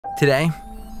Today,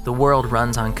 the world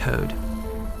runs on code.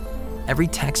 Every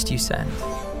text you send,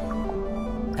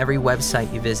 every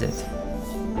website you visit,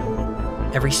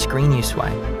 every screen you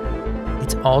swipe,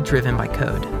 it's all driven by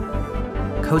code.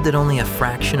 Code that only a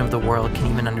fraction of the world can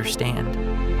even understand.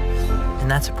 And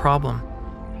that's a problem.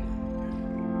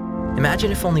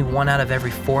 Imagine if only 1 out of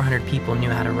every 400 people knew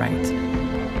how to write.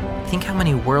 Think how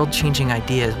many world-changing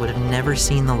ideas would have never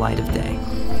seen the light of day.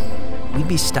 We'd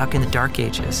be stuck in the dark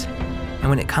ages. And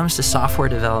when it comes to software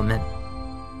development,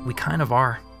 we kind of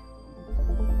are.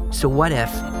 So what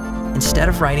if, instead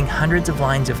of writing hundreds of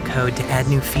lines of code to add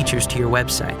new features to your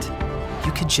website,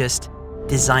 you could just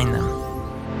design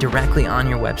them directly on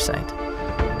your website?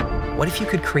 What if you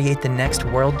could create the next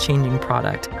world-changing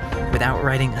product without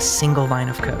writing a single line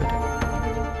of code?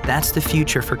 That's the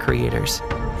future for creators,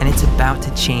 and it's about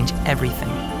to change everything.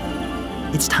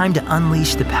 It's time to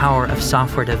unleash the power of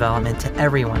software development to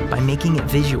everyone by making it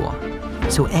visual,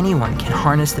 so anyone can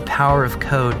harness the power of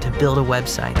code to build a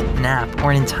website, an app,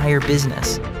 or an entire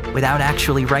business without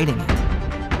actually writing it.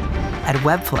 At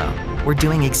Webflow, we're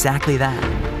doing exactly that.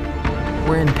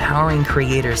 We're empowering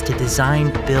creators to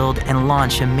design, build, and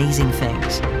launch amazing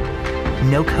things.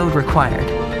 No code required.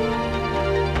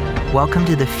 Welcome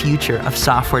to the future of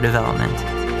software development.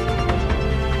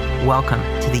 Welcome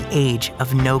to the age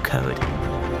of no code.